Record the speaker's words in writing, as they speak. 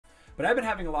But I've been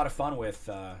having a lot of fun with...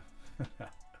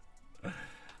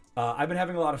 I've been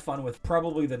having a lot of fun with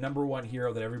probably the #1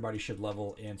 hero that everybody should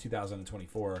level in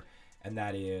 2024, and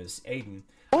that is Aiden.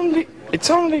 It's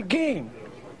only a game.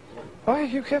 Why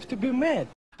you have to be mad?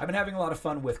 I've been having a lot of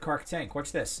fun with Kark Tank.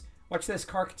 Watch this. Watch this.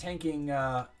 Kark tanking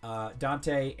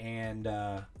Dante and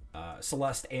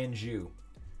Celeste and Ju.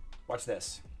 Watch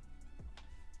this.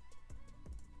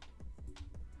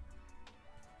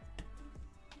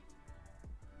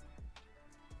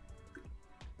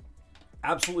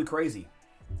 Absolutely crazy.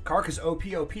 Kark is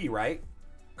OP, right?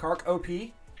 Kark OP.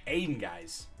 Aiden,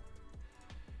 guys.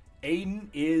 Aiden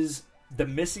is the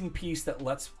missing piece that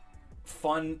lets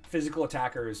fun physical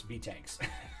attackers be tanks.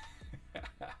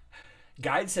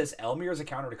 Guide says Elmir is a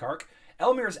counter to Kark.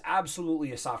 Elmir is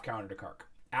absolutely a soft counter to Kark.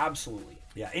 Absolutely.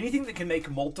 Yeah, anything that can make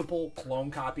multiple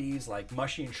clone copies like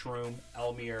Mushy and Shroom,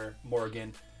 Elmir,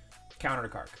 Morgan, counter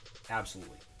to Kark.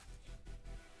 Absolutely.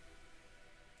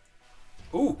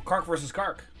 Ooh, Kark versus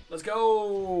Kark. Let's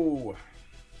go.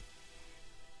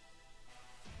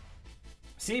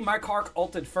 See, my Kark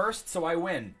ulted first, so I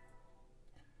win.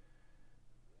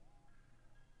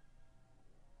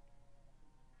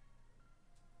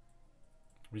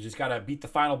 We just got to beat the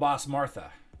final boss,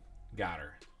 Martha. Got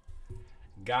her.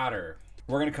 Got her.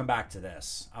 We're going to come back to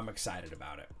this. I'm excited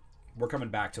about it. We're coming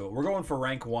back to it. We're going for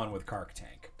rank 1 with Kark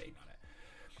Tank. Bait on it.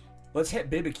 Let's hit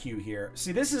BBQ here.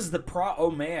 See, this is the pro...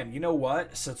 Oh, man. You know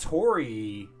what?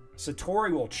 Satori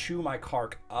will chew my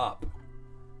Kark up.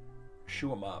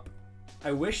 Chew him up.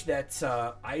 I wish that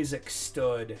Isaac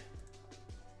stood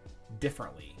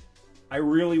differently. I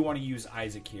really want to use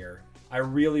Isaac here. I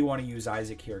really want to use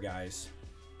Isaac here, guys.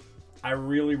 I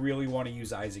really, really want to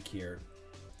use Isaac here.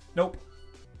 Nope.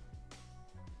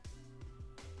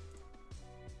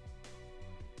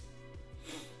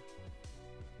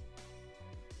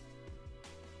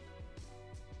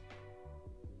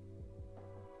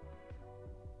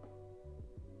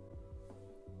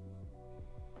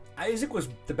 Isaac was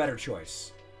the better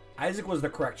choice. Isaac was the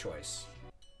correct choice.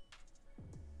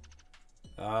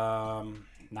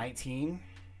 19.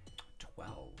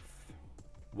 12.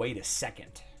 Wait a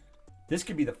second. This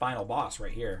could be the final boss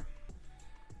right here.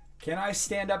 Can I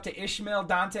stand up to Ishmael,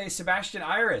 Dante, Sebastian,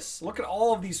 Iris? Look at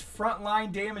all of these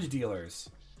frontline damage dealers.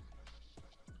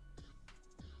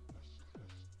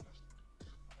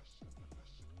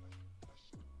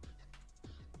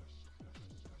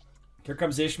 Here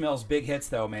comes Ishmael's big hits,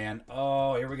 though, man.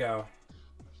 Oh, here we go.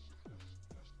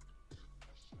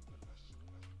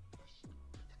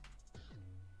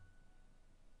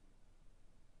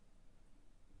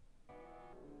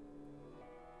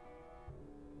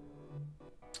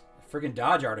 Friggin'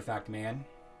 dodge artifact, man.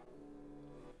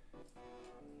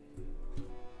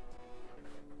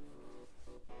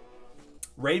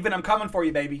 Raven, I'm coming for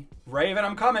you, baby. Raven,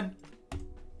 I'm coming.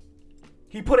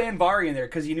 He put Anvari in there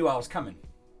because he knew I was coming.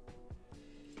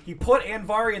 He put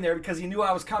Anvari in there because he knew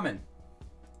I was coming.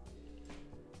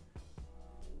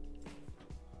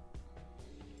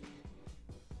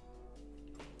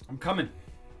 I'm coming.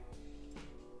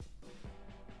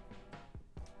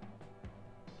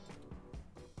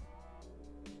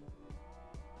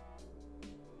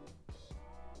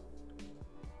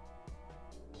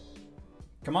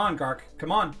 Come on, Kark.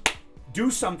 Come on. Do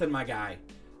something, my guy.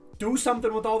 Do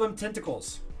something with all them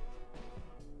tentacles.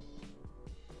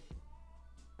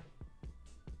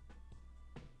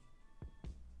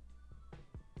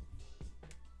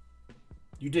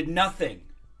 You did nothing.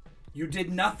 You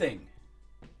did nothing.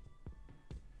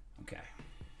 Okay.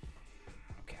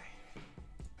 Okay.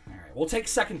 All right. We'll take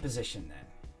second position then.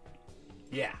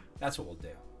 Yeah, that's what we'll do.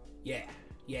 Yeah.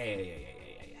 Yeah.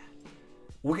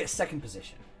 We'll get second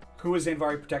position. Who is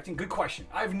Anvari protecting? Good question.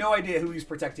 I have no idea who he's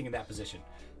protecting in that position.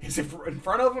 Is it in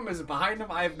front of him? Is it behind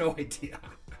him? I have no idea.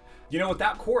 You know, with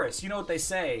that chorus, you know what they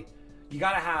say. You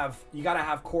gotta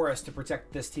have chorus to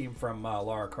protect this team from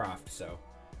Lara Croft. So,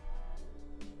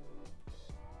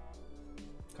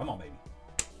 come on, baby.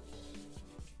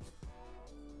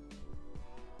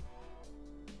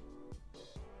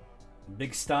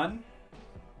 Big stun.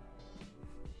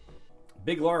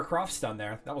 Big Lara Croft stun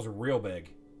there. That was real big.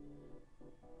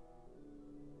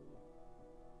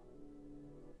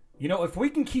 You know, if we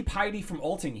can keep Heidi from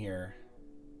ulting here.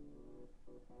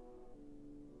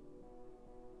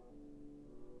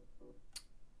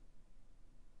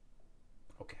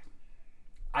 Okay.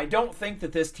 I don't think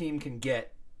that this team can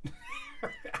get...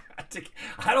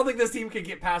 I don't think this team can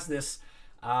get past this.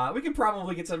 We could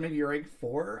probably get some maybe rank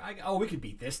 4. Oh, we could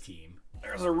beat this team.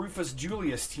 There's a Rufus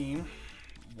Julius team.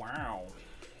 Wow.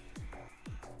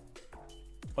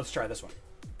 Let's try this one.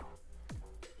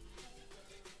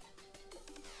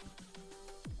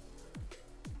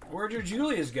 Where'd your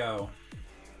Julius go?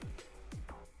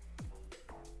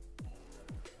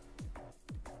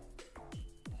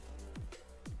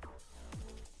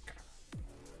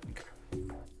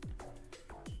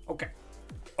 Okay.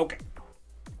 Okay.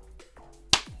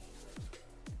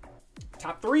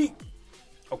 Top 3.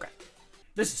 Okay.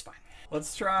 This is fine.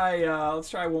 Let's try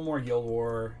one more Guild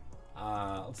War.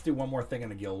 Let's do one more thing in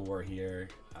the Guild War here.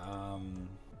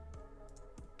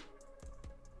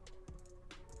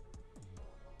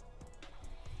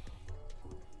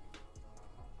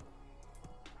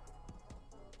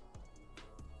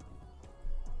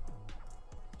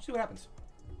 See what happens.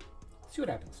 See what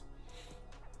happens.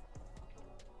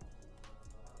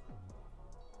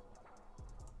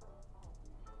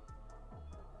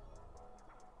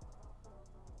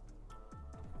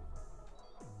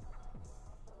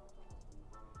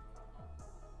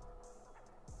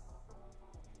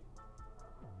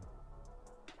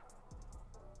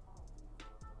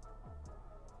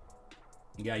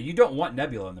 Yeah, you don't want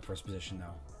Nebula in the first position,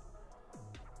 though.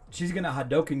 She's going to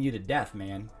Hadouken you to death,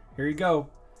 man. Here you go.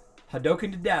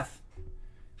 Hadouken to death.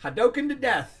 Hadouken to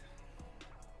death.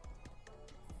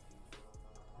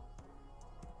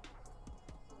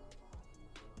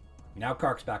 Now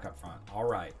Kark's back up front. All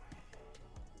right.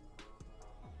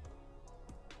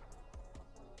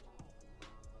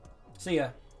 See ya.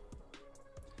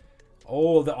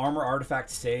 Oh, the armor artifact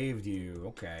saved you.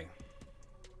 Okay.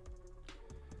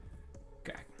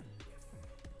 Okay.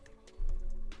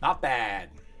 Not bad.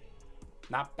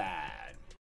 Not bad.